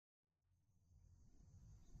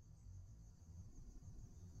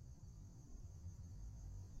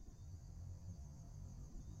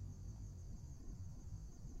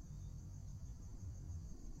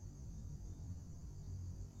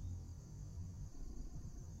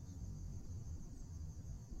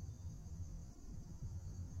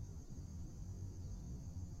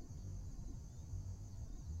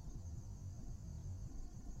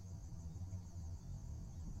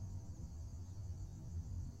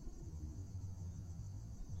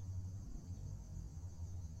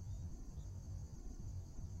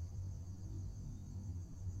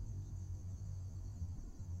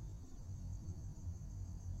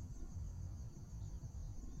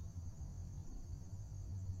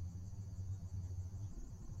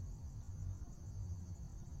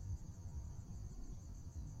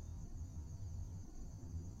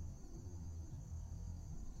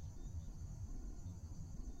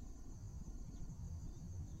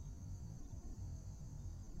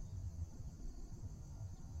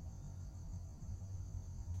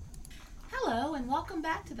welcome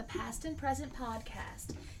back to the Past and Present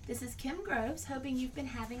podcast. This is Kim Groves, hoping you've been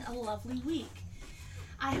having a lovely week.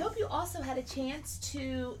 I hope you also had a chance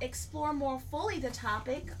to explore more fully the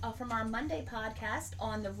topic from our Monday podcast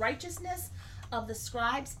on the righteousness of the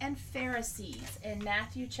scribes and Pharisees in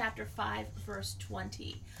Matthew chapter 5, verse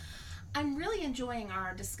 20. I'm really enjoying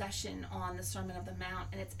our discussion on the Sermon on the Mount,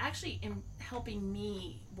 and it's actually helping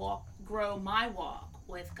me grow my walk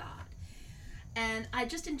with God. And I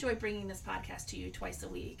just enjoy bringing this podcast to you twice a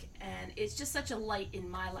week, and it's just such a light in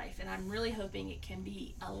my life, and I'm really hoping it can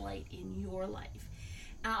be a light in your life.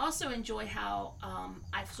 And I also enjoy how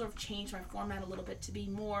I've sort of changed my format a little bit to be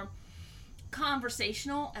more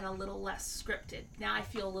conversational and a little less scripted. Now I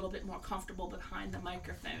feel a little bit more comfortable behind the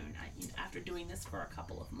microphone after doing this for a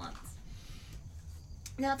couple of months.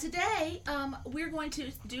 Now today we're going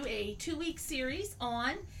to do a 2-week series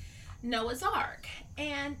on Noah's Ark.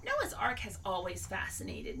 And Noah's Ark has always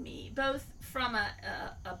fascinated me, both from a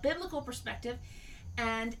biblical perspective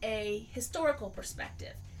and a historical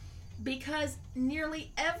perspective, because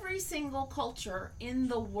nearly every single culture in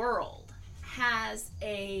the world has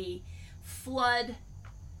a flood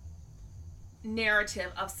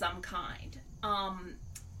narrative of some kind.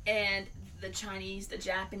 And the Chinese, the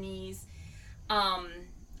Japanese,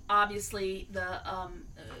 obviously the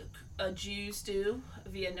Jews do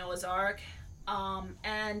via Noah's Ark.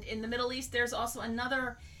 And in the Middle East, there's also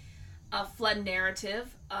another flood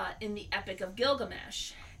narrative in the Epic of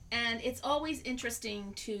Gilgamesh. And it's always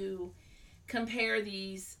interesting to compare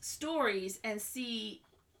these stories and see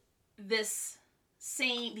these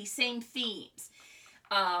same themes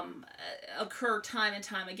occur time and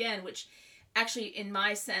time again, which actually, in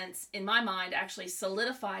my mind, actually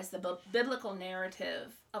solidifies the biblical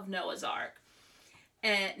narrative of Noah's Ark.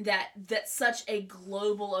 And that such a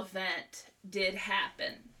global event did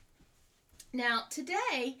happen. Now,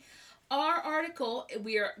 today, our article,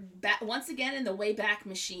 we are back once again in the Wayback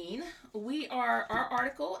Machine. Our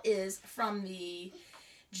article is from the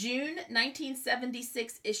June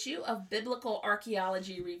 1976 issue of Biblical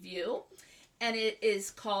Archaeology Review, and it is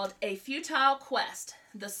called A Futile Quest: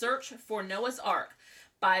 The Search for Noah's Ark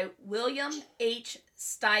by William H.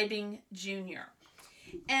 Steibing, Jr.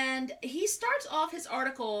 And he starts off his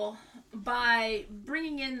article by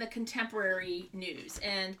bringing in the contemporary news.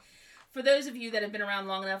 And for those of you that have been around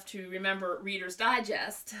long enough to remember Reader's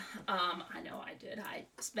Digest, I know I did. I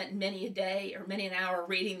spent many a day or many an hour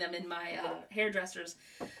reading them in my hairdresser's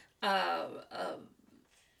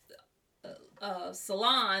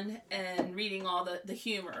salon and reading all the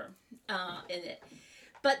humor in it.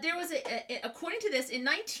 But there was according to this, in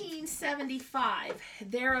 1975,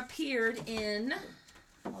 there appeared in...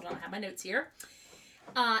 Hold on, I have my notes here.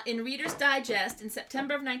 In Reader's Digest, in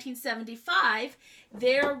September of 1975,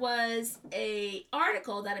 there was an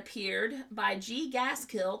article that appeared by G.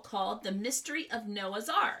 Gaskill called The Mystery of Noah's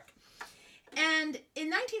Ark. And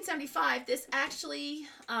in 1975,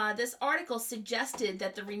 this article suggested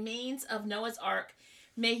that the remains of Noah's Ark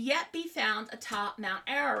may yet be found atop Mount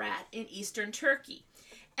Ararat in eastern Turkey.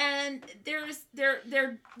 And there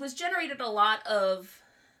was generated a lot of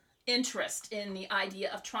interest in the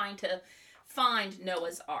idea of trying to find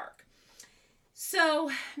Noah's Ark.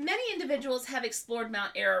 So many individuals have explored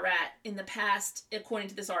Mount Ararat in the past, according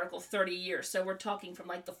to this article, 30 years. So we're talking from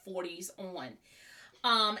like the 40s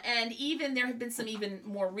on. And even there have been some even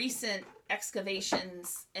more recent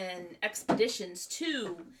excavations and expeditions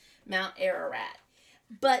to Mount Ararat.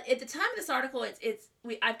 But at the time of this article,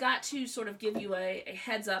 I've got to sort of give you a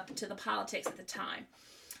heads up to the politics at the time.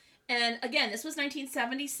 And again, this was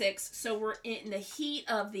 1976, so we're in the heat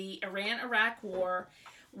of the Iran-Iraq War.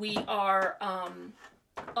 We are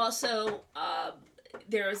also,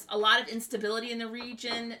 there's a lot of instability in the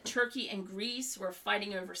region. Turkey and Greece were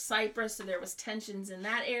fighting over Cyprus, so there was tensions in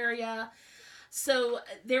that area. So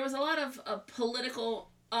there was a lot of political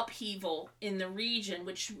upheaval in the region,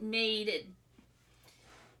 which made it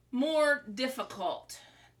more difficult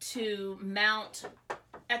to mount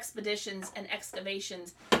expeditions and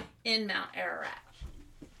excavations in Mount Ararat.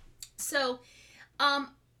 So,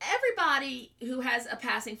 everybody who has a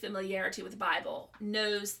passing familiarity with the Bible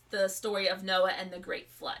knows the story of Noah and the Great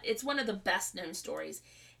Flood. It's one of the best known stories,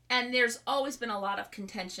 and there's always been a lot of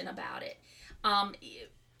contention about it,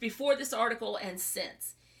 before this article and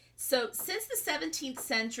since. So, since the 17th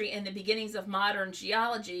century and the beginnings of modern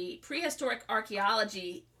geology, prehistoric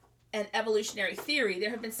archaeology, and evolutionary theory,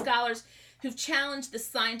 there have been scholars who've challenged the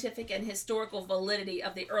scientific and historical validity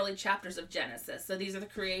of the early chapters of Genesis. So these are the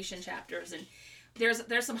creation chapters, and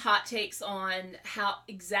there's some hot takes on how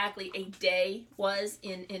exactly a day was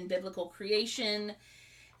in biblical creation,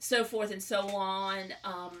 so forth and so on.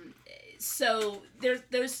 So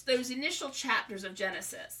there's those initial chapters of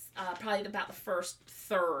Genesis, probably about the first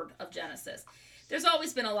third of Genesis. There's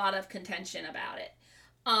always been a lot of contention about it.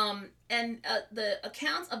 And the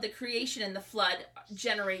accounts of the creation and the flood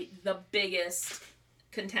generate the biggest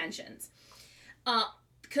contentions.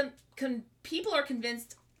 People are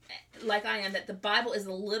convinced, like I am, that the Bible is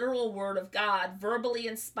the literal word of God, verbally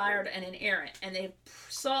inspired and inerrant, and they've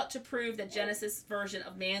sought to prove that Genesis' version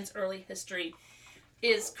of man's early history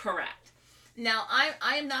is correct. Now,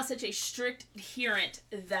 I am not such a strict adherent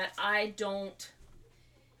that I don't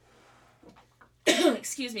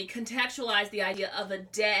contextualize the idea of a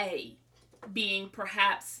day being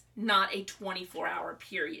perhaps not a 24-hour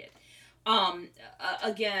period.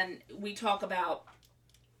 Again, we talk about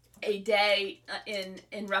a day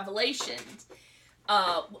in Revelation,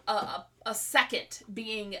 a second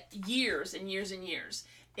being years and years and years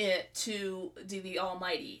to the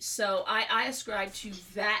Almighty. So I ascribe to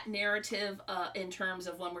that narrative in terms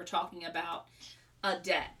of when we're talking about a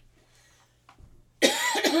day.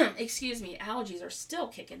 Excuse me, allergies are still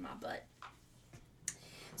kicking my butt.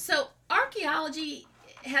 So archaeology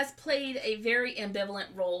has played a very ambivalent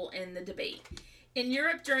role in the debate. In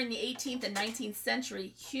Europe during the 18th and 19th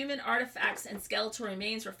century, human artifacts and skeletal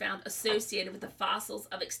remains were found associated with the fossils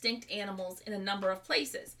of extinct animals in a number of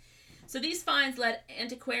places. So these finds led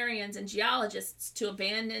antiquarians and geologists to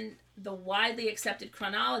abandon the widely accepted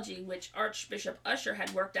chronology which Archbishop Usher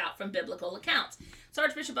had worked out from biblical accounts. So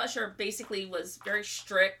Archbishop Usher basically was very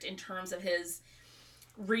strict in terms of his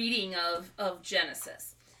reading of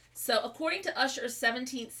Genesis. So according to Usher's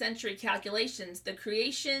 17th century calculations, the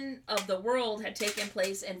creation of the world had taken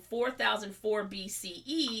place in 4004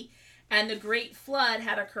 BCE, and the Great Flood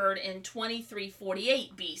had occurred in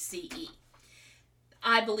 2348 BCE.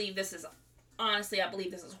 I believe this is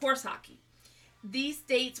horse hockey. These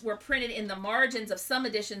dates were printed in the margins of some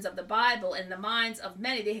editions of the Bible. In the minds of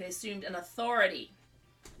many, they had assumed an authority.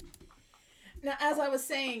 Now, as I was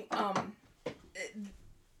saying,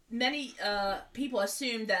 many people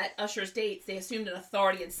assumed that Usher's dates, they assumed an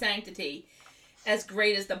authority and sanctity as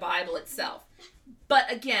great as the Bible itself.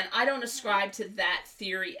 But again, I don't ascribe to that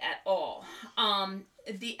theory at all.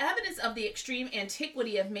 The evidence of the extreme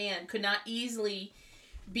antiquity of man could not easily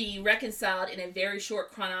be reconciled in a very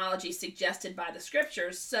short chronology suggested by the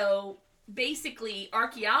scriptures. So basically,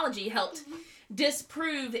 archaeology helped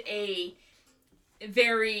disprove a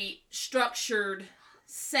very structured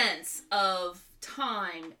sense of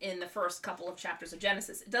time in the first couple of chapters of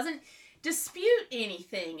Genesis. It doesn't dispute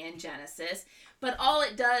anything in Genesis, but all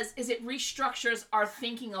it does is it restructures our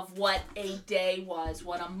thinking of what a day was,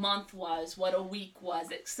 what a month was, what a week was,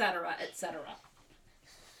 etc., etc.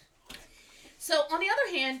 So, on the other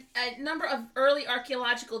hand, a number of early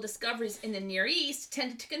archaeological discoveries in the Near East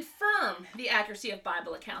tended to confirm the accuracy of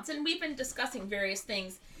Bible accounts, and we've been discussing various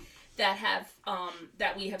things that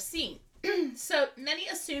we have seen. So, many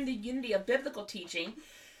assume the unity of biblical teaching,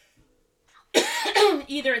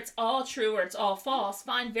 either it's all true or it's all false.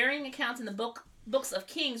 Find varying accounts in the books of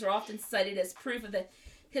Kings are often cited as proof of the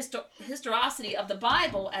historicity of the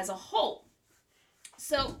Bible as a whole.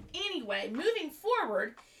 So, anyway, moving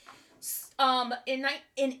forward, in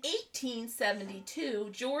 1872,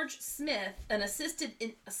 George Smith, an assistant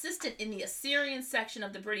in the Assyrian section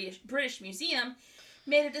of the British Museum,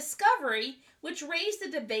 made a discovery which raised the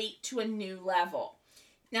debate to a new level.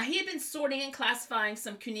 Now, he had been sorting and classifying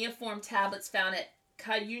some cuneiform tablets found at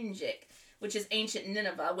Kayunjik, which is ancient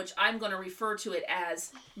Nineveh, which I'm going to refer to it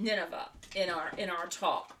as Nineveh in our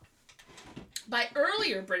talk, by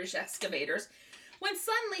earlier British excavators, when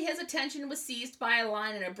suddenly his attention was seized by a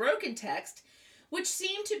line in a broken text, which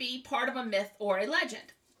seemed to be part of a myth or a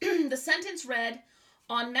legend. The sentence read,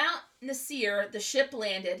 "On Mount Nasir, the ship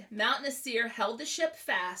landed. Mount Nasir held the ship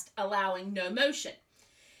fast, allowing no motion."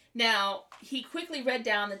 Now, he quickly read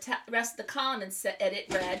down the rest of the column and it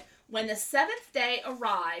read, "When the seventh day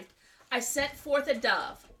arrived, I sent forth a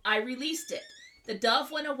dove. I released it. The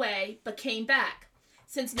dove went away, but came back.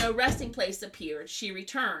 Since no resting place appeared, she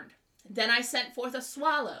returned. Then I sent forth a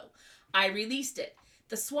swallow. I released it.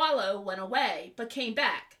 The swallow went away, but came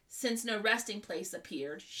back. Since no resting place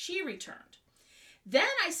appeared, she returned. Then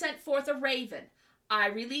I sent forth a raven. I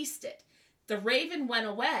released it. The raven went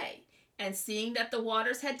away, and seeing that the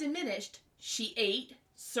waters had diminished, she ate,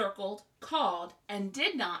 circled, called, and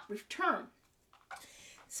did not return."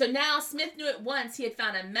 So now Smith knew at once he had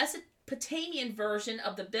found a Mesopotamian version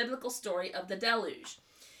of the biblical story of the deluge.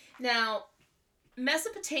 Now,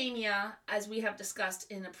 Mesopotamia, as we have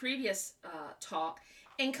discussed in a previous talk,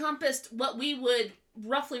 encompassed what we would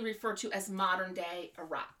roughly refer to as modern-day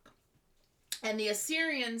Iraq. And the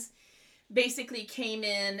Assyrians basically came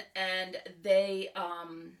in and they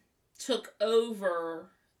took over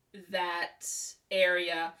that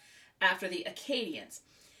area after the Akkadians.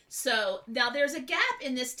 So now there's a gap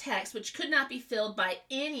in this text which could not be filled by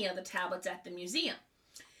any of the tablets at the museum.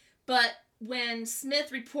 But when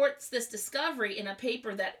Smith reports this discovery in a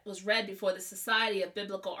paper that was read before the Society of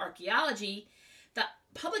Biblical Archaeology, the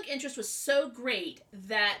public interest was so great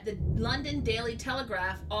that the London Daily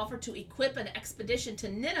Telegraph offered to equip an expedition to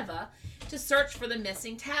Nineveh to search for the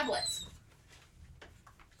missing tablets.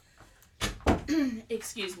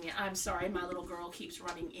 Excuse me, I'm sorry, my little girl keeps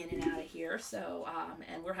running in and out of here, so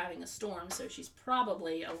and we're having a storm, so she's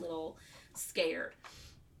probably a little scared.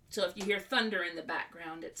 So if you hear thunder in the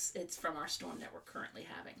background, it's from our storm that we're currently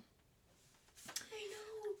having.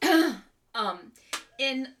 I know.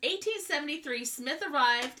 In 1873, Smith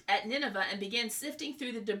arrived at Nineveh and began sifting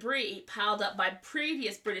through the debris piled up by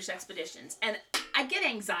previous British expeditions. And I get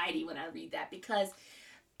anxiety when I read that because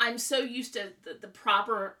I'm so used to the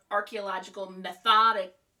proper archaeological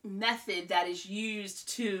method that is used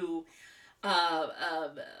to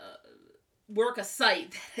work a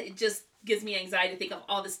site that it just gives me anxiety to think of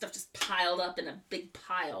all this stuff just piled up in a big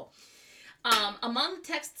pile. Among the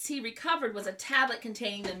texts he recovered was a tablet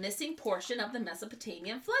containing the missing portion of the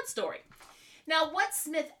Mesopotamian flood story. Now, what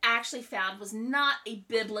Smith actually found was not a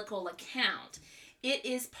biblical account. It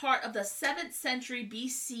is part of the 7th century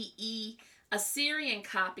BCE Assyrian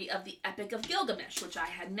copy of the Epic of Gilgamesh, which I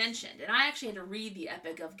had mentioned. And I actually had to read the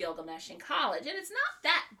Epic of Gilgamesh in college, and it's not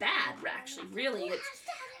that bad, actually. Really,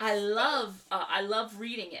 I love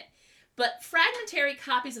reading it. But fragmentary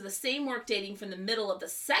copies of the same work dating from the middle of the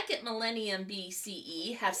 2nd millennium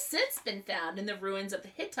BCE have since been found in the ruins of the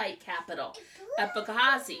Hittite capital at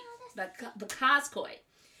Bukazkoi.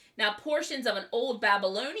 Now, portions of an old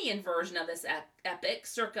Babylonian version of this epic,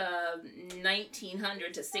 circa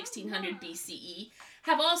 1900 to 1600 BCE,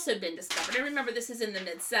 have also been discovered. And remember, this is in the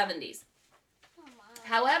mid-70s.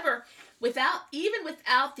 However, even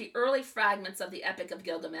without the early fragments of the Epic of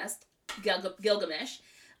Gilgamesh,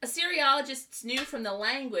 Assyriologists knew from the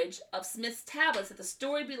language of Smith's tablets that the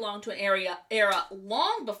story belonged to an era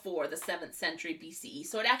long before the 7th century BCE,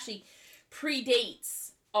 so it actually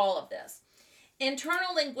predates all of this.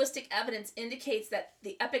 Internal linguistic evidence indicates that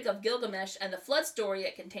the Epic of Gilgamesh and the flood story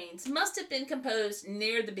it contains must have been composed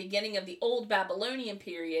near the beginning of the Old Babylonian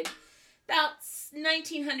period, about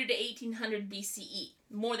 1900 to 1800 BCE,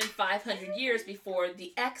 more than 500 years before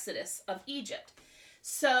the exodus of Egypt.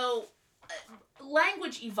 So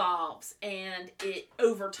language evolves and it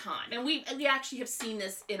over time, and we actually have seen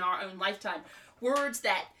this in our own lifetime. Words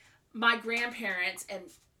that my grandparents and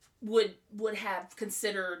would have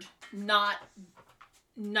considered not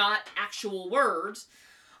actual words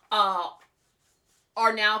are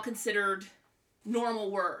now considered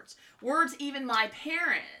normal words. Words even my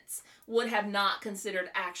parents would have not considered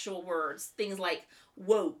actual words. Things like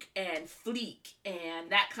woke and fleek and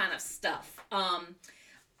that kind of stuff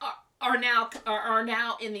are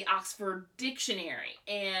now in the Oxford Dictionary.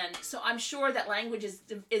 And so I'm sure that language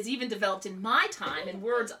is even developed in my time, and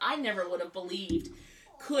words I never would have believed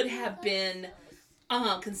could have been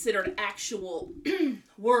considered actual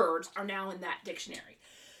words are now in that dictionary.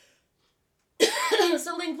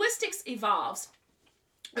 So linguistics evolves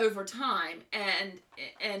over time,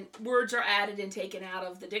 and words are added and taken out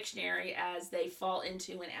of the dictionary as they fall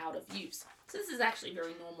into and out of use. So this is actually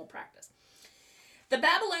very normal practice. The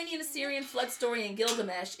Babylonian Assyrian flood story in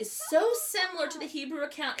Gilgamesh is so similar to the Hebrew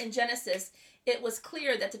account in Genesis, it was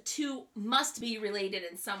clear that the two must be related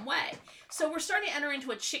in some way. So we're starting to enter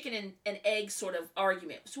into a chicken and egg sort of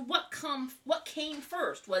argument. So what came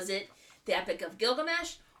first? Was it the Epic of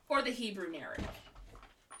Gilgamesh or the Hebrew narrative?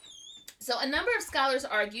 So a number of scholars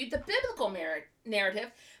argued the biblical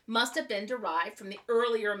narrative must have been derived from the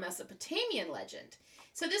earlier Mesopotamian legend.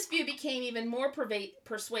 So this view became even more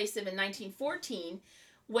persuasive in 1914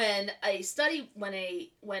 when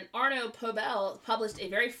Arno Pobel published a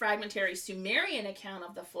very fragmentary Sumerian account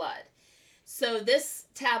of the flood. So this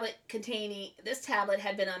tablet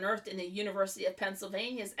had been unearthed in the University of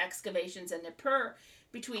Pennsylvania's excavations in Nippur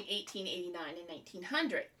between 1889 and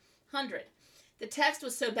 1900. The text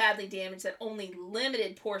was so badly damaged that only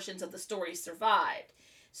limited portions of the story survived.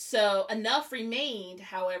 So enough remained,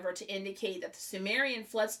 however, to indicate that the Sumerian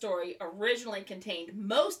flood story originally contained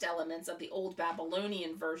most elements of the Old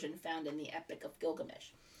Babylonian version found in the Epic of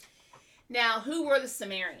Gilgamesh. Now, who were the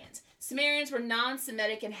Sumerians? Sumerians were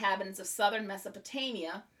non-Semitic inhabitants of southern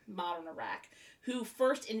Mesopotamia, modern Iraq, who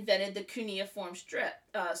first invented the cuneiform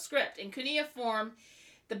script. In cuneiform,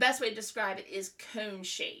 the best way to describe it is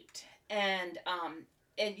cone-shaped. And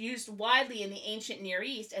and used widely in the ancient Near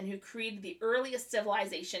East, and who created the earliest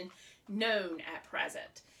civilization known at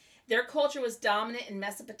present. Their culture was dominant in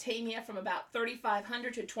Mesopotamia from about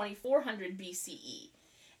 3500 to 2400 BCE,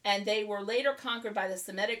 and they were later conquered by the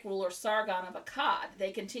Semitic ruler Sargon of Akkad.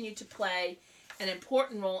 They continued to play an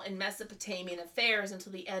important role in Mesopotamian affairs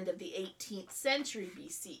until the end of the 18th century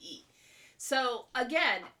BCE. So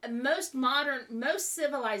again, most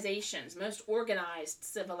civilizations, most organized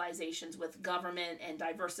civilizations with government and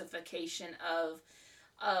diversification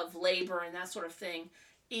of labor and that sort of thing,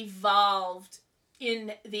 evolved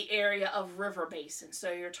in the area of river basins.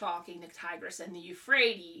 So you're talking the Tigris and the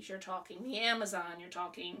Euphrates, you're talking the Amazon, you're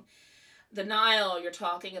talking the Nile, you're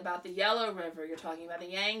talking about the Yellow River, you're talking about the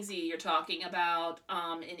Yangtze, you're talking about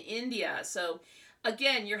in India. So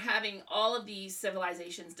again, you're having all of these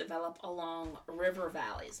civilizations develop along river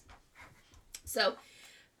valleys. So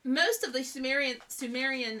most of the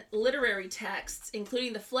Sumerian literary texts,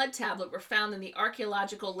 including the Flood Tablet, were found in the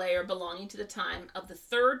archaeological layer belonging to the time of the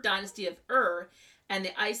Third Dynasty of Ur and the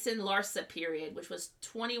Isin-Larsa period, which was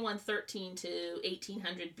 2113 to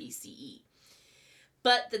 1800 BCE.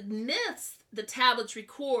 But the myths the tablets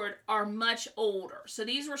record are much older. So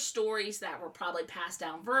these were stories that were probably passed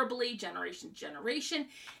down verbally, generation to generation,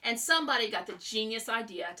 and somebody got the genius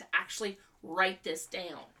idea to actually write this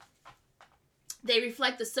down. They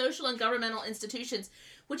reflect the social and governmental institutions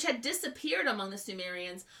which had disappeared among the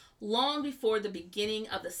Sumerians long before the beginning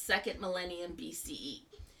of the second millennium BCE.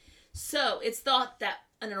 So it's thought that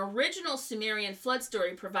an original Sumerian flood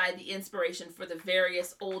story provided the inspiration for the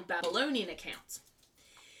various old Babylonian accounts.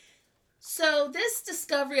 So this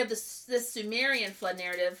discovery of this Sumerian flood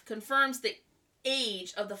narrative confirms the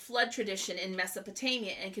age of the flood tradition in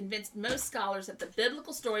Mesopotamia and convinced most scholars that the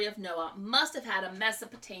biblical story of Noah must have had a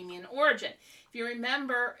Mesopotamian origin. If you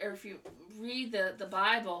remember, or if you read the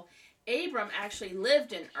Bible, Abram actually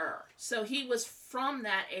lived in Ur. So he was from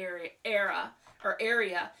that area.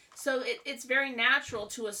 So it's very natural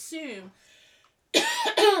to assume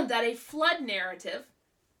that a flood narrative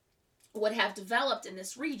would have developed in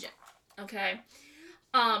this region. Okay,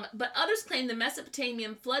 but others claim the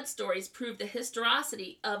Mesopotamian flood stories prove the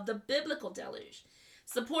historicity of the biblical deluge.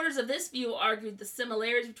 Supporters of this view argued the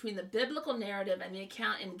similarities between the biblical narrative and the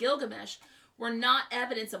account in Gilgamesh were not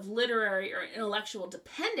evidence of literary or intellectual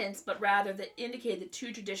dependence, but rather that indicated the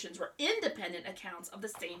two traditions were independent accounts of the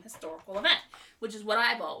same historical event, which is what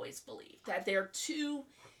I've always believed, that they're two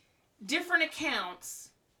different accounts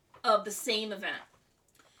of the same event.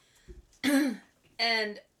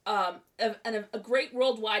 And a great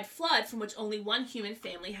worldwide flood from which only one human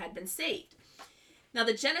family had been saved. Now,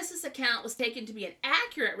 the Genesis account was taken to be an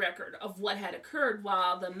accurate record of what had occurred,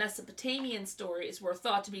 while the Mesopotamian stories were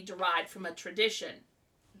thought to be derived from a tradition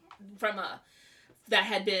that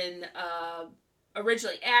had been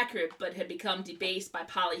originally accurate but had become debased by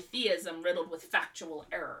polytheism riddled with factual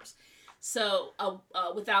errors. So,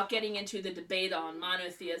 without getting into the debate on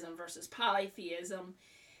monotheism versus polytheism,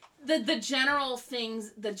 the general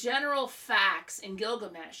things, the general facts in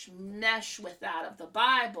Gilgamesh mesh with that of the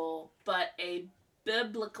Bible, but a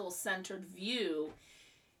biblical-centered view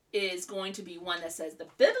is going to be one that says the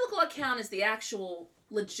biblical account is the actual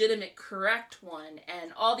legitimate, correct one,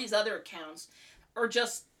 and all these other accounts are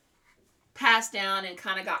just passed down and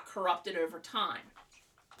kind of got corrupted over time.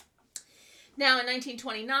 Now, in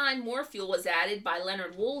 1929, more fuel was added by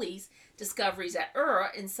Leonard Woolley's discoveries at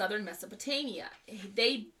Ur in southern Mesopotamia.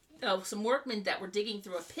 Some workmen that were digging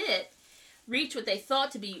through a pit reached what they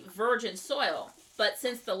thought to be virgin soil, but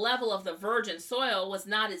since the level of the virgin soil was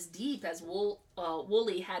not as deep as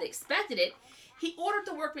Woolley had expected it, he ordered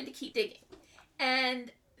the workmen to keep digging.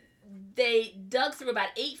 And they dug through about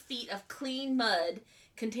 8 feet of clean mud,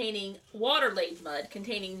 water-laid mud,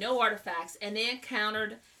 containing no artifacts, and they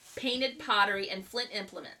encountered painted pottery and flint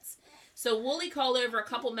implements. So Woolley called over a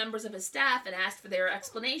couple members of his staff and asked for their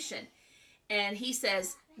explanation. And he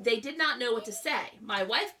says, they did not know what to say. My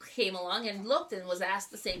wife came along and looked and was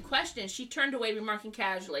asked the same question. She turned away, remarking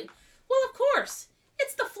casually, well, of course,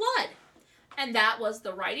 it's the flood. And that was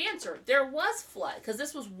the right answer. There was flood, because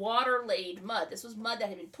this was water-laid mud. This was mud that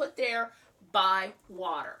had been put there by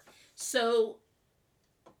water. So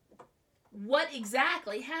what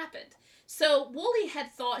exactly happened? So Woolley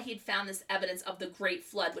had thought he had found this evidence of the Great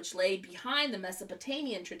Flood, which lay behind the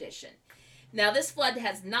Mesopotamian tradition. Now, this flood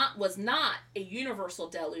was not a universal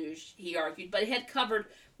deluge, he argued, but it had covered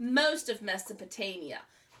most of Mesopotamia,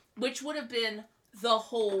 which would have been the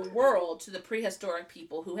whole world to the prehistoric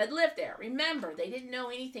people who had lived there. Remember, they didn't know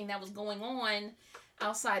anything that was going on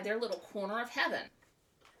outside their little corner of heaven.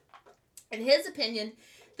 In his opinion,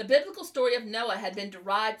 The biblical story of Noah had been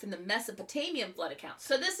derived from the Mesopotamian flood account.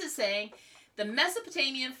 So this is saying the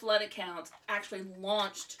Mesopotamian flood account actually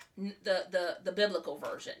launched the biblical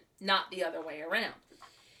version, not the other way around.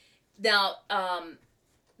 Now,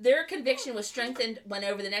 their conviction was strengthened when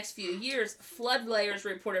over the next few years, flood layers were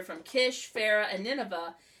reported from Kish, Farah, and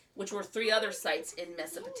Nineveh, which were 3 other sites in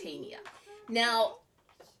Mesopotamia. Now,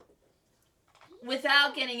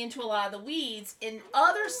 without getting into a lot of the weeds, in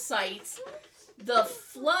other sites, the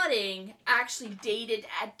flooding actually dated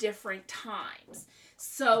at different times.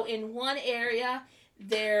 So in one area,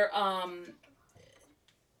 there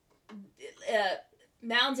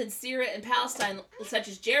mounds in Syria and Palestine, such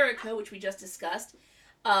as Jericho, which we just discussed,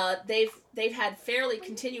 they've had fairly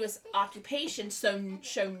continuous occupation, so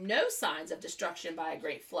show no signs of destruction by a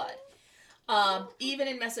great flood. Even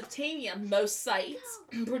in Mesopotamia, most sites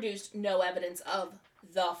produced no evidence of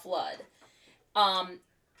the flood.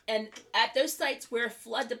 And at those sites where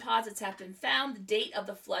flood deposits have been found, the date of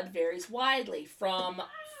the flood varies widely, from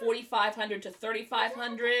 4,500 to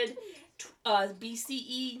 3,500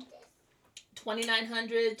 BCE,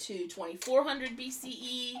 2,900 to 2,400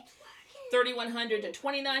 BCE, 3,100 to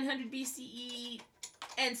 2,900 BCE,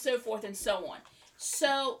 and so forth and so on.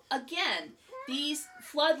 So, again, these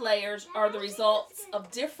flood layers are the results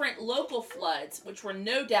of different local floods, which were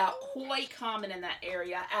no doubt quite common in that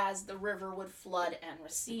area as the river would flood and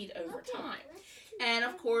recede over time. And,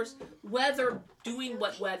 of course, weather doing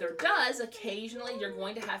what weather does, occasionally you're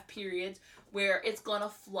going to have periods where it's going to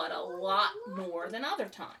flood a lot more than other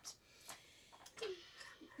times.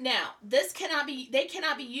 Now, they cannot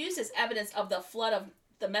be used as evidence of the flood of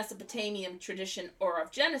the Mesopotamian tradition or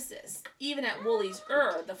of Genesis. Even at Woolley's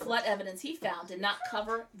the flood evidence he found did not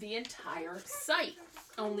cover the entire site,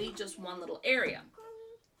 only just one little area.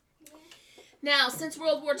 Now, since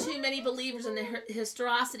World War II, many believers in the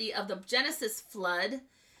historicity of the Genesis flood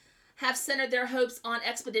have centered their hopes on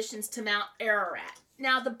expeditions to Mount Ararat.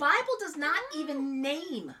 Now, the Bible does not even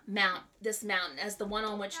name this mountain as the one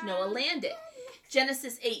on which Noah landed.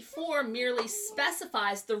 Genesis 8:4 merely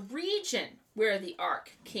specifies the region where the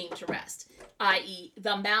ark came to rest, i.e.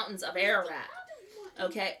 the mountains of Ararat,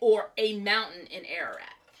 okay, or a mountain in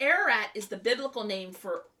Ararat. Ararat is the biblical name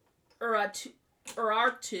for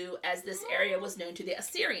Urartu, as this area was known to the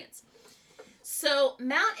Assyrians. So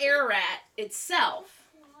Mount Ararat itself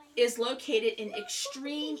is located in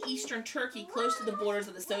extreme eastern Turkey, close to the borders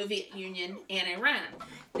of the Soviet Union and Iran.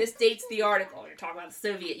 This dates the article. You're talking about the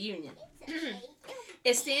Soviet Union.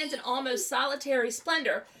 It stands in almost solitary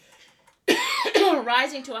splendor,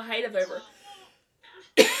 rising to a height of over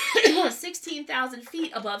 16,000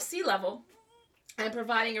 feet above sea level and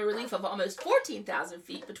providing a relief of almost 14,000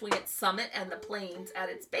 feet between its summit and the plains at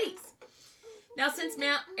its base. Now, since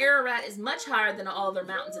Mount Ararat is much higher than all other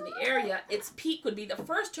mountains in the area, its peak would be the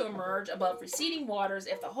first to emerge above receding waters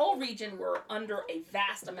if the whole region were under a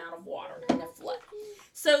vast amount of water in a flood.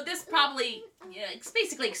 So this probably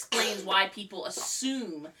basically explains why people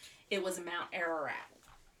assume it was Mount Ararat.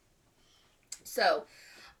 So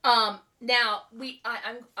now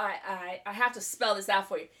I have to spell this out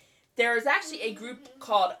for you. There is actually a group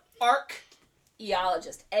called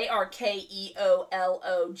archaeologists,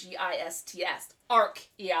 ARKEOLOGISTS,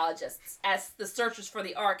 archaeologists, as the searchers for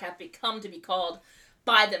the ark have become to be called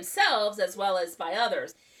by themselves as well as by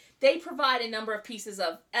others. They provide a number of pieces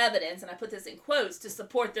of evidence, and I put this in quotes, to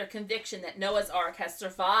support their conviction that Noah's Ark has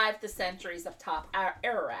survived the centuries of top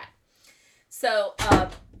Ararat. So,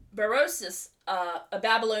 Berosus, a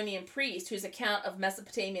Babylonian priest whose account of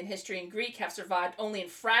Mesopotamian history and Greek have survived only in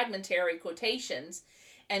fragmentary quotations,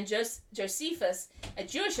 and Josephus, a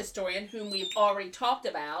Jewish historian whom we've already talked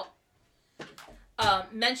about,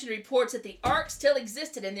 mentioned reports that the Ark still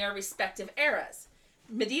existed in their respective eras.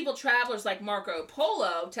 Medieval travelers like Marco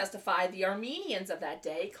Polo testified the Armenians of that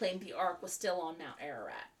day claimed the Ark was still on Mount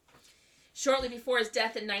Ararat. Shortly before his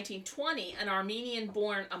death in 1920, an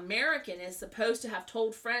Armenian-born American is supposed to have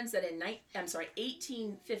told friends that in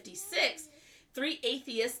 1856, 3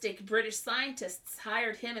 atheistic British scientists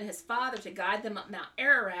hired him and his father to guide them up Mount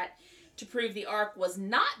Ararat to prove the Ark was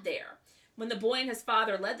not there. When the boy and his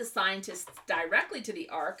father led the scientists directly to the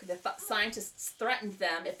Ark, the scientists threatened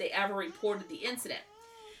them if they ever reported the incident.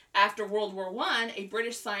 After World War I, a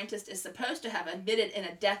British scientist is supposed to have admitted in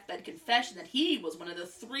a deathbed confession that he was one of the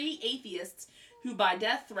 3 atheists who by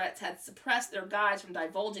death threats had suppressed their guides from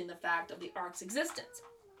divulging the fact of the Ark's existence.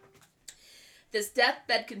 This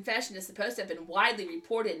deathbed confession is supposed to have been widely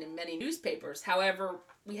reported in many newspapers. However,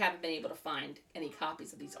 we haven't been able to find any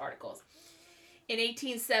copies of these articles. In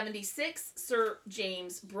 1876, Sir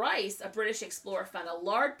James Bryce, a British explorer, found a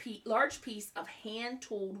large piece of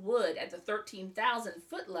hand-tooled wood at the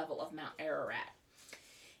 13,000-foot level of Mount Ararat.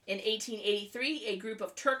 In 1883, a group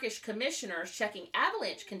of Turkish commissioners checking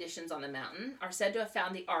avalanche conditions on the mountain are said to have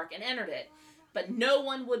found the Ark and entered it, but no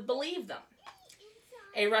one would believe them.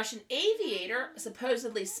 A Russian aviator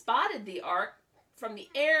supposedly spotted the Ark from the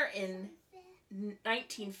air in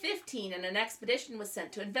 1915, and an expedition was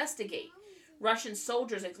sent to investigate. Russian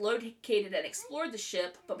soldiers located and explored the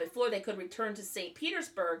ship, but before they could return to St.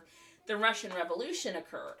 Petersburg, the Russian Revolution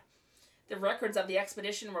occurred. The records of the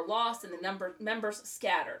expedition were lost and the members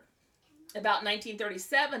scattered. About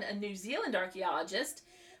 1937, a New Zealand archaeologist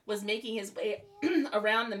was making his way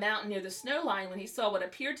around the mountain near the snow line when he saw what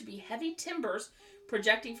appeared to be heavy timbers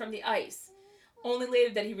projecting from the ice. Only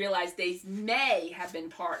later did he realize these may have been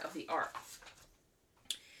part of the Ark.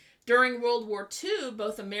 During World War II,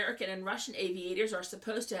 both American and Russian aviators are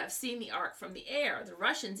supposed to have seen the Ark from the air. The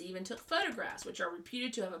Russians even took photographs, which are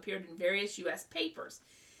reputed to have appeared in various U.S. papers.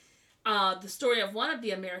 The story of one of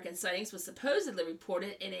the American sightings was supposedly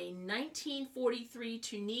reported in a 1943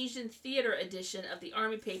 Tunisian theater edition of the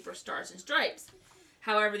Army paper Stars and Stripes.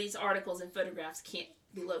 However, these articles and photographs can't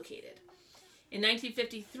be located. In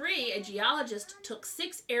 1953, a geologist took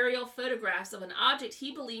 6 aerial photographs of an object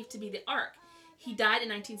he believed to be the Ark. He died in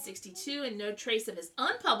 1962, and no trace of his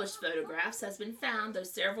unpublished photographs has been found, though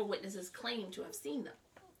several witnesses claim to have seen them.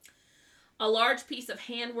 A large piece of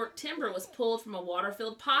handwork timber was pulled from a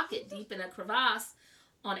water-filled pocket deep in a crevasse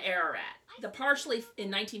on Ararat. In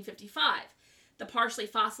 1955. The partially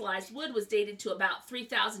fossilized wood was dated to about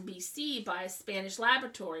 3000 BC by a Spanish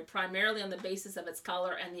laboratory, primarily on the basis of its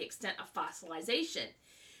color and the extent of fossilization.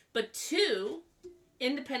 But 2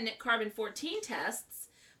 independent carbon-14 tests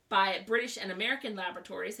by British and American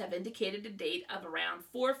laboratories have indicated a date of around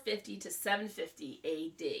 450 to 750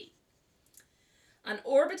 AD. An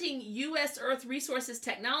orbiting U.S. Earth Resources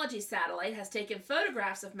Technology satellite has taken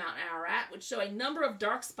photographs of Mount Ararat, which show a number of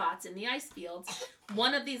dark spots in the ice fields.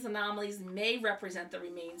 One of these anomalies may represent the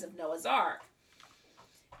remains of Noah's Ark.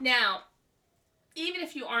 Now, even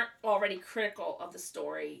if you aren't already critical of the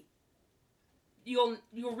story, you'll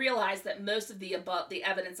realize that most of the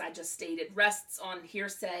evidence I just stated rests on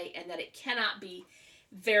hearsay and that it cannot be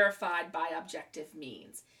verified by objective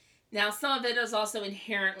means. Now, some of it is also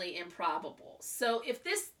inherently improbable. So if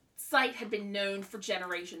this site had been known for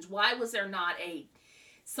generations, why was there not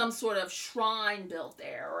some sort of shrine built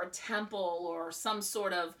there, or a temple, or some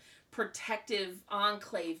sort of protective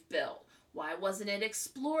enclave built? Why wasn't it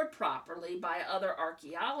explored properly by other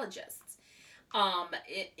archaeologists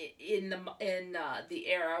in the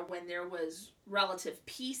era when there was relative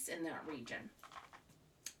peace in that region?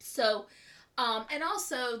 So, and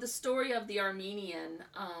also the story of the Armenian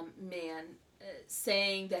man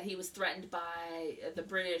saying that he was threatened by the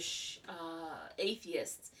British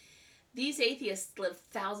atheists. These atheists lived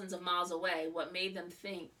thousands of miles away. What made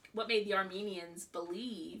the Armenians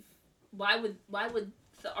believe? Why would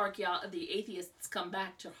the atheists come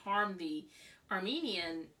back to harm the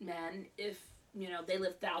Armenian men if they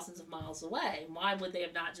lived thousands of miles away? Why would they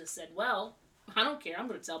have not just said, "Well, I don't care. I'm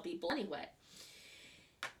going to tell people anyway"?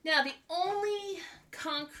 Now, the only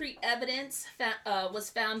concrete evidence was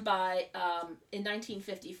found in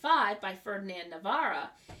 1955 by Ferdinand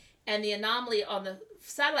Navarra, and the anomaly on the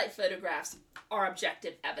satellite photographs are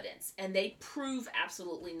objective evidence, and they prove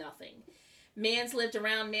absolutely nothing. Man's lived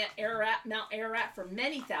around Mount Ararat for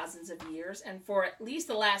many thousands of years, and for at least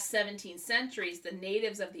the last 17 centuries, the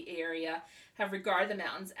natives of the area have regarded the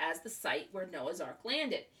mountains as the site where Noah's Ark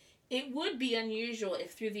landed. It would be unusual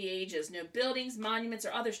if through the ages no buildings, monuments,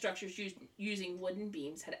 or other structures using wooden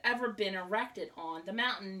beams had ever been erected on the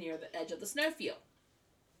mountain near the edge of the snowfield.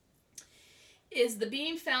 Is the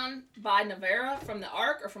beam found by Navarra from the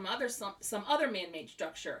Ark or from some other man-made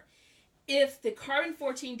structure? If the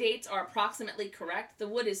carbon-14 dates are approximately correct, the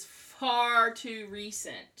wood is far too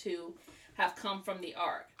recent to have come from the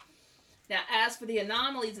Ark. Now, as for the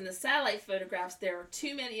anomalies in the satellite photographs, there are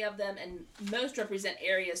too many of them, and most represent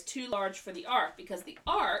areas too large for the Ark, because the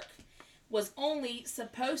Ark was only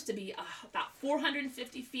supposed to be about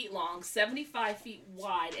 450 feet long, 75 feet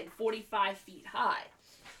wide, and 45 feet high.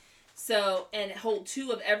 So, and hold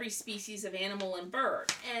 2 of every species of animal and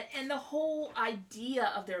bird. And the whole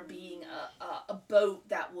idea of there being a boat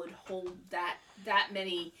that would hold that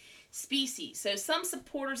many species. So some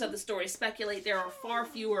supporters of the story speculate there are far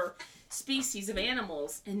fewer species of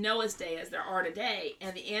animals in Noah's day as there are today,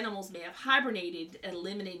 and the animals may have hibernated,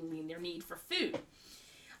 eliminating their need for food.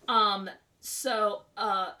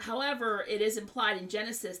 However, it is implied in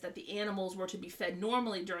Genesis that the animals were to be fed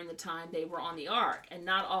normally during the time they were on the ark, and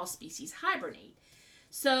not all species hibernate.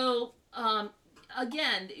 So,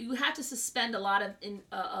 again, you have to suspend a lot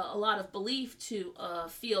of belief to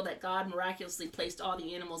feel that God miraculously placed all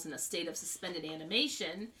the animals in a state of suspended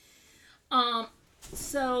animation. The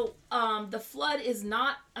flood is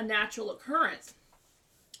not a natural occurrence,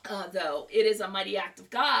 though it is a mighty act of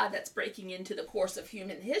God that's breaking into the course of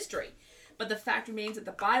human history. But the fact remains that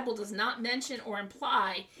the Bible does not mention or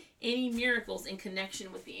imply any miracles in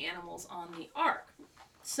connection with the animals on the ark.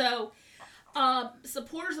 So,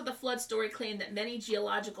 supporters of the flood story claim that many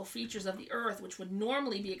geological features of the earth, which would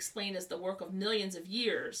normally be explained as the work of millions of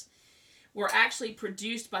years, were actually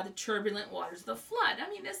produced by the turbulent waters of the flood. I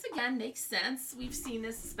mean, this again makes sense. We've seen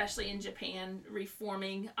this especially in Japan,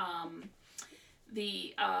 reforming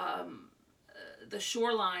the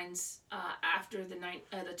shorelines after the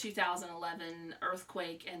 2011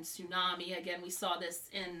 earthquake and tsunami. Again, we saw this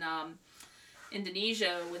in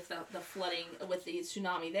Indonesia with the flooding, with the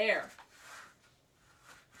tsunami there.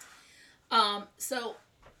 So,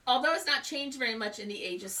 although it's not changed very much in the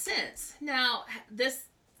ages since, now this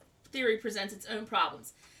theory presents its own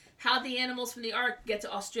problems. How the animals from the ark get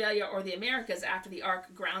to Australia or the Americas after the ark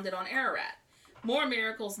grounded on Ararat? More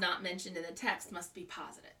miracles not mentioned in the text must be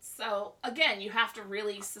posited. So, again, you have to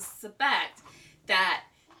really suspect that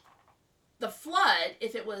the flood,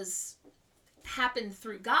 if it was happened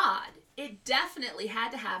through God, it definitely had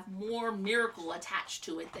to have more miracle attached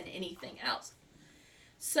to it than anything else.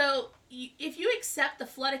 So, if you accept the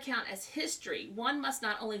flood account as history, one must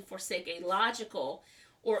not only forsake a logical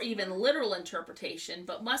or even literal interpretation,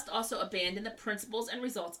 but must also abandon the principles and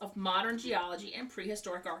results of modern geology and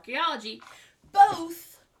prehistoric archaeology,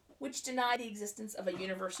 both which deny the existence of a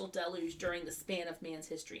universal deluge during the span of man's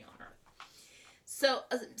history on Earth. So,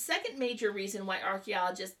 a second major reason why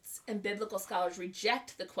archaeologists and biblical scholars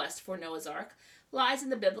reject the quest for Noah's Ark lies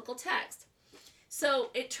in the biblical text.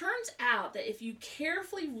 So, it turns out that if you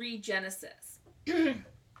carefully read Genesis, it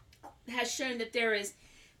has shown that there is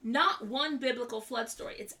not one biblical flood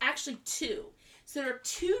story. It's actually two. So, there are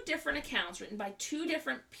two different accounts written by two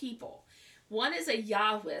different people. One is a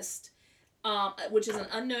Yahwist, which is an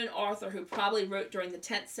unknown author who probably wrote during the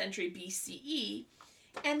 10th century BCE,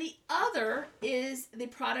 and the other is the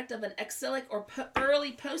product of an exilic or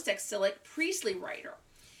early post-exilic priestly writer.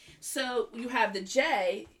 So you have the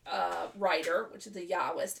J writer, which is the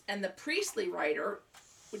Yahwist, and the priestly writer,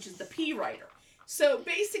 which is the P writer. So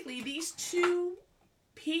basically, these two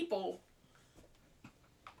people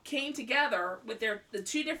came together with the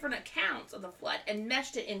two different accounts of the flood and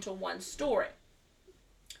meshed it into one story.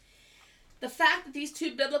 The fact that these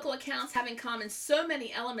two biblical accounts have in common so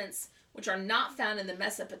many elements which are not found in the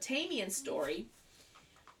Mesopotamian story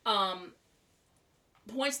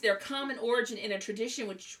points to their common origin in a tradition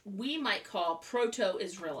which we might call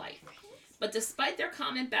Proto-Israelite. But despite their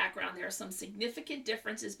common background, there are some significant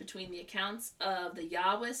differences between the accounts of the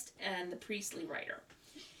Yahwist and the priestly writer.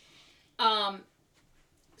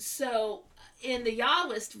 So, in the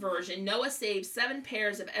Yahwist version, Noah saved 7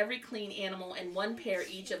 pairs of every clean animal and 1 pair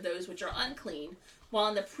each of those which are unclean, while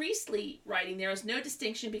in the priestly writing there is no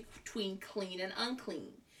distinction between clean and unclean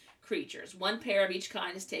creatures. 1 pair of each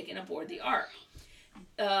kind is taken aboard the ark.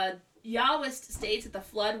 Yahwist states that the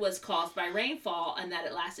flood was caused by rainfall and that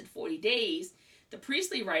it lasted 40 days. The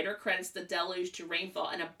priestly writer credits the deluge to rainfall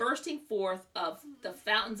and a bursting forth of the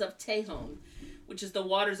fountains of Tehom, which is the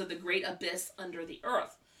waters of the great abyss under the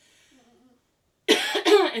earth,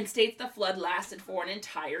 and states the flood lasted for an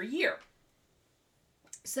entire year.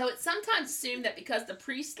 So it's sometimes assumed that because the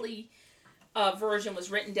priestly version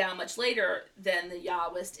was written down much later than the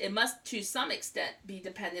Yahwist, it must to some extent be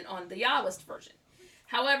dependent on the Yahwist version.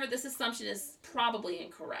 However, this assumption is probably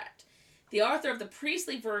incorrect. The author of the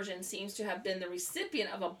priestly version seems to have been the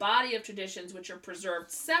recipient of a body of traditions which are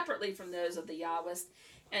preserved separately from those of the Yahwist,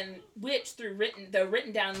 and which, though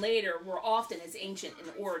written down later, were often as ancient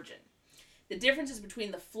in origin. The differences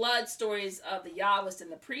between the flood stories of the Yahwist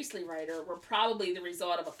and the priestly writer were probably the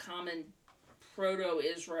result of a common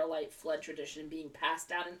Proto-Israelite flood tradition being passed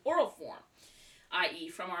down in oral form, i.e.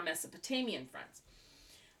 from our Mesopotamian friends,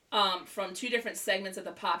 from two different segments of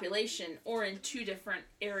the population or in two different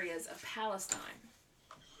areas of Palestine.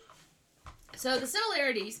 So the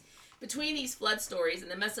similarities between these flood stories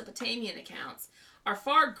and the Mesopotamian accounts are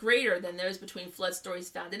far greater than those between flood stories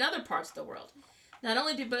found in other parts of the world. Not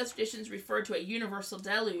only do both traditions refer to a universal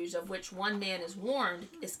deluge of which one man is warned,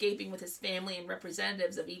 escaping with his family and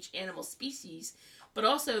representatives of each animal species, but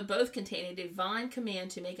also both contain a divine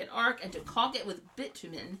command to make an ark and to caulk it with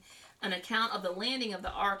bitumen, an account of the landing of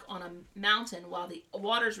the ark on a mountain while the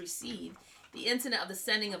waters recede, the incident of the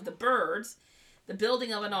sending of the birds, the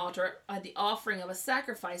building of an altar, and the offering of a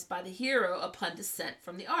sacrifice by the hero upon descent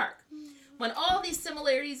from the ark. When all these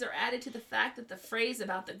similarities are added to the fact that the phrase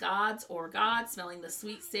about the gods or God smelling the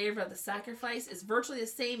sweet savor of the sacrifice is virtually the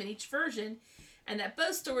same in each version, and that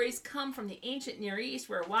both stories come from the ancient Near East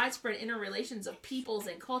where widespread interrelations of peoples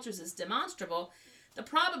and cultures is demonstrable, the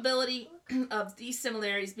probability of these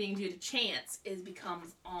similarities being due to chance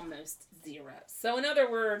becomes almost zero. So in other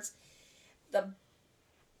words, the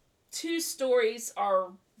two stories are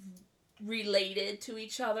related to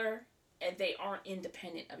each other and they aren't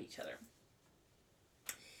independent of each other.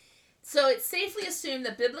 So it's safely assumed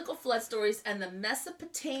that biblical flood stories and the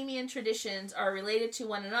Mesopotamian traditions are related to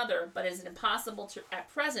one another, but it is impossible at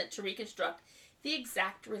present to reconstruct the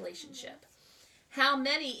exact relationship. How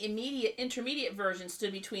many intermediate versions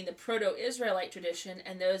stood between the Proto-Israelite tradition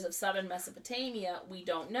and those of southern Mesopotamia, we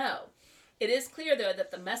don't know. It is clear, though,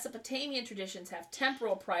 that the Mesopotamian traditions have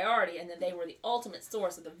temporal priority and that they were the ultimate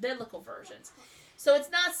source of the biblical versions. So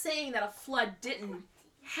it's not saying that a flood didn't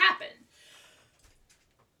happen.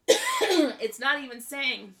 It's not even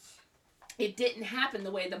saying it didn't happen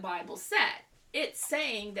the way the Bible said. It's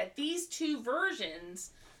saying that these two versions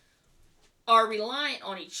are reliant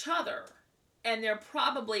on each other, and they're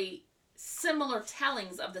probably similar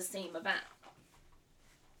tellings of the same event.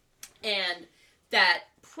 And that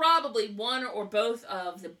probably one or both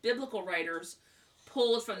of the biblical writers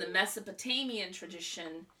pulled from the Mesopotamian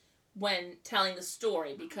tradition when telling the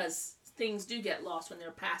story, because things do get lost when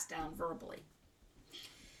they're passed down verbally.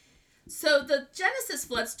 So the Genesis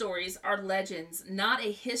flood stories are legends, not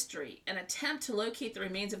a history. An attempt to locate the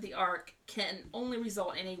remains of the ark can only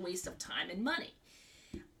result in a waste of time and money.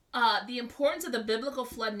 The importance of the biblical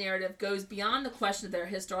flood narrative goes beyond the question of their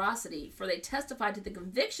historicity, for they testify to the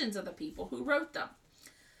convictions of the people who wrote them.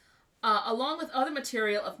 Along with other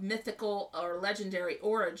material of mythical or legendary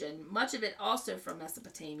origin, much of it also from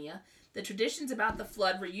Mesopotamia, the traditions about the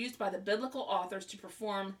flood were used by the biblical authors to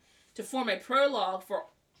form a prologue for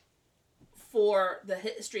the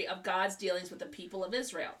history of God's dealings with the people of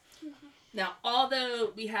Israel. Mm-hmm. Now,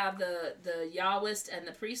 although we have the Yahwist and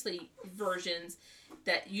the priestly versions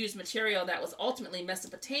that use material that was ultimately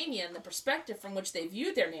Mesopotamian, the perspective from which they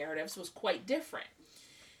viewed their narratives was quite different.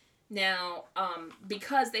 Now,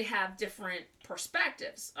 because they have different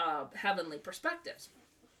perspectives, heavenly perspectives.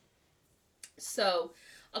 So,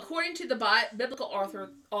 according to the biblical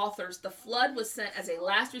authors, the flood was sent as a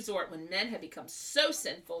last resort when men had become so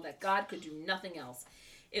sinful that God could do nothing else.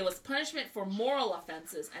 It was punishment for moral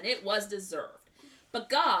offenses, and it was deserved. But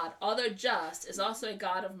God, although just, is also a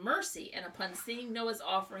God of mercy, and upon seeing Noah's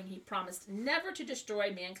offering, he promised never to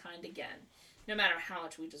destroy mankind again, no matter how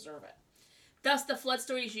much we deserve it. Thus, the flood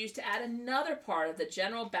story is used to add another part of the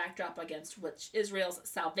general backdrop against which Israel's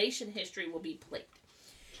salvation history will be plagued.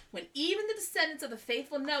 When even the descendants of the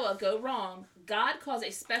faithful Noah go wrong, God calls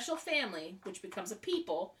a special family, which becomes a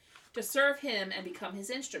people, to serve him and become his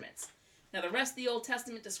instruments. Now, the rest of the Old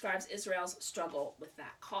Testament describes Israel's struggle with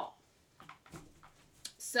that call.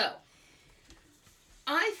 So,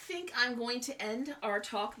 I think I'm going to end our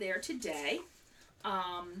talk there today.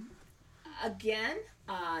 Again,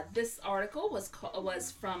 this article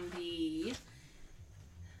was from the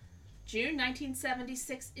June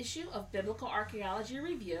 1976 issue of Biblical Archaeology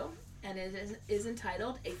Review, and it is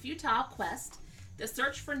entitled A Futile Quest, The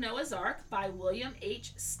Search for Noah's Ark by William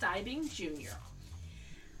H. Steibing, Jr.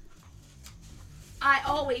 I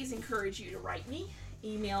always encourage you to write me,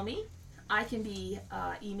 email me. I can be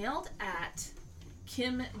emailed at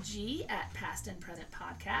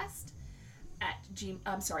kimg@pastandpresentpodcast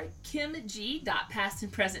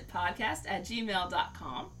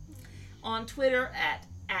kimg.pastandpresentpodcast@gmail.com, on Twitter at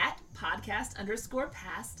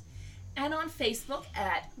podcast_past, and on Facebook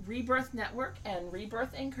at Rebirth Network and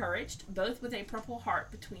Rebirth Encouraged, both with a purple heart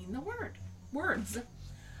between the words.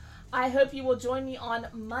 I hope you will join me on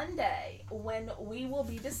Monday when we will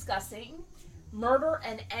be discussing murder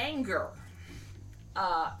and anger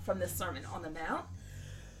from the Sermon on the Mount.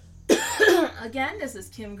 Again, this is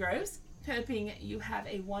Kim Groves, hoping you have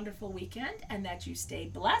a wonderful weekend and that you stay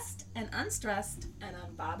blessed and unstressed and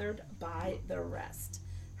unbothered by the rest.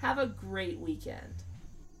 Have a great weekend.